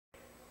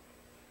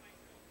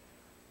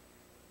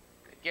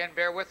Again,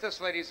 bear with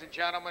us, ladies and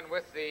gentlemen,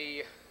 with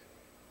the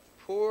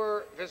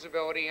poor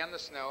visibility and the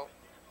snow.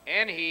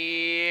 And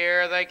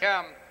here they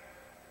come.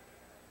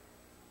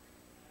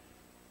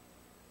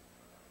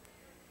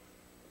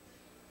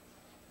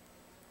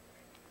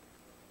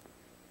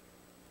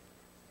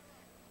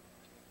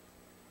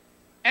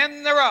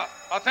 And they're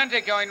off.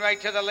 Authentic going right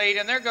to the lead,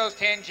 and there goes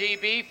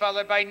 10GB,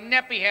 followed by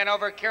Neppy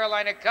Hanover,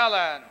 Carolina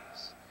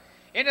Collins.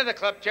 Into the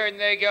club turn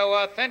they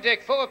go.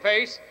 Authentic, full of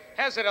pace,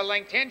 has it a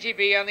length.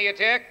 10GB on the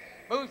attack,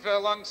 moves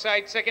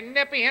alongside second.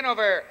 Neppy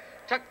Hanover,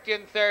 tucked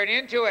in third,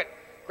 into it,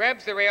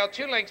 grabs the rail,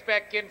 2 lengths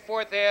back in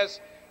fourth as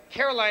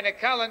Carolina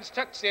Collins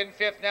tucks in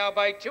fifth now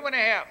by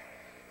 2.5.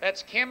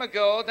 That's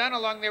Camagold, down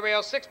along the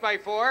rail, 6 by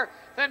 4.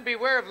 Then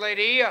Beware of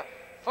Lady,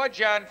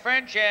 Fudge on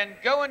French, and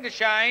Going to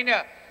Shine.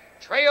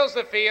 Trails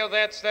the field.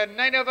 That's the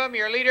 9 of them.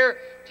 Your leader,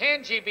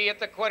 10GB at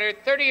the quarter,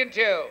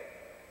 30-2.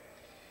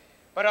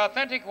 But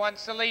Authentic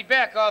wants to lead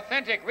back.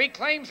 Authentic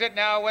reclaims it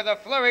now with a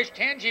flourish.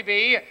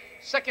 10GB,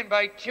 second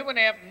by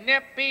 2.5.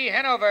 Neppy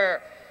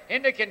Hanover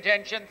into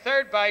contention,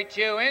 third by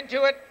 2.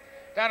 Into it,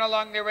 down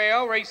along the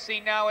rail. Race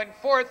scene now in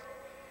fourth.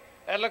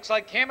 That looks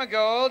like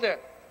Camagold.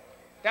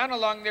 Down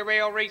along the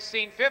rail, race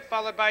scene fifth,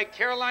 followed by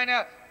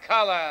Carolina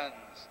Collins.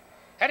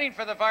 Heading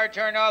for the far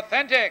turn,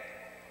 Authentic.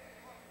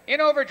 In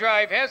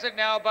overdrive, has it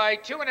now by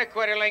 2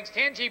 1/4 lengths.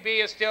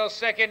 10GB is still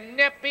second.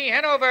 Neppy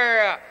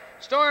Hanover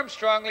storms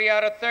strongly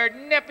out of third.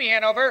 Neppy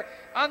Hanover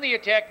on the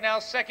attack now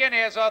second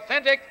as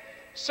Authentic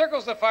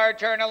circles the far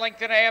turn, 1.5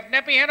 lengths.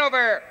 Neppy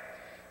Hanover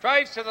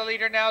drives to the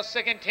leader now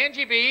second.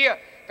 10GB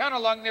down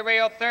along the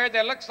rail third.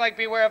 That looks like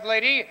Beware of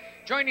Lady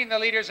joining the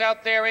leaders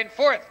out there in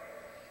fourth.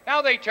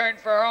 Now they turn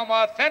for home.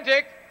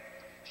 Authentic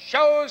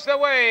shows the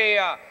way.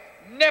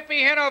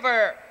 Neppy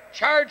Hanover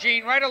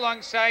charging right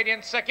alongside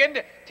in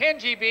second.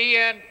 10GB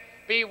and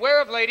Beware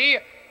of Lady.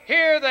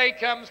 Here they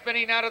come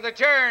spinning out of the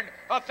turn.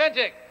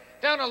 Authentic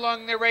down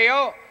along the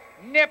rail.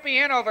 Neppy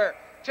Hanover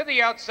to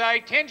the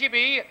outside.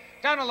 10GB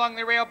down along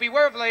the rail.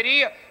 Beware of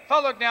Lady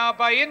followed now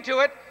by Into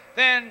It.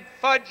 Then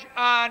Fudge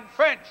on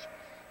French.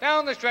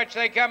 Down the stretch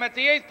they come at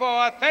the 8th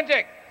pole.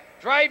 Authentic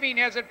driving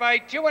has it by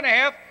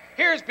 2.5.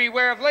 Here's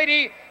Beware of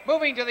Lady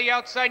moving to the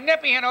outside.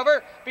 Neppy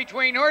Hanover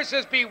between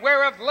horses.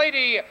 Beware of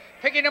Lady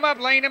picking him up,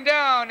 laying him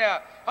down.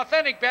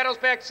 Authentic battles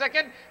back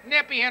second.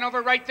 Neppy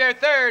Hanover right there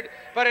third.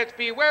 But it's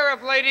Beware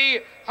of Lady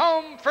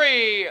home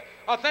free.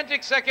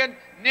 Authentic second.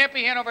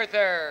 Neppy Hanover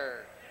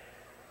third.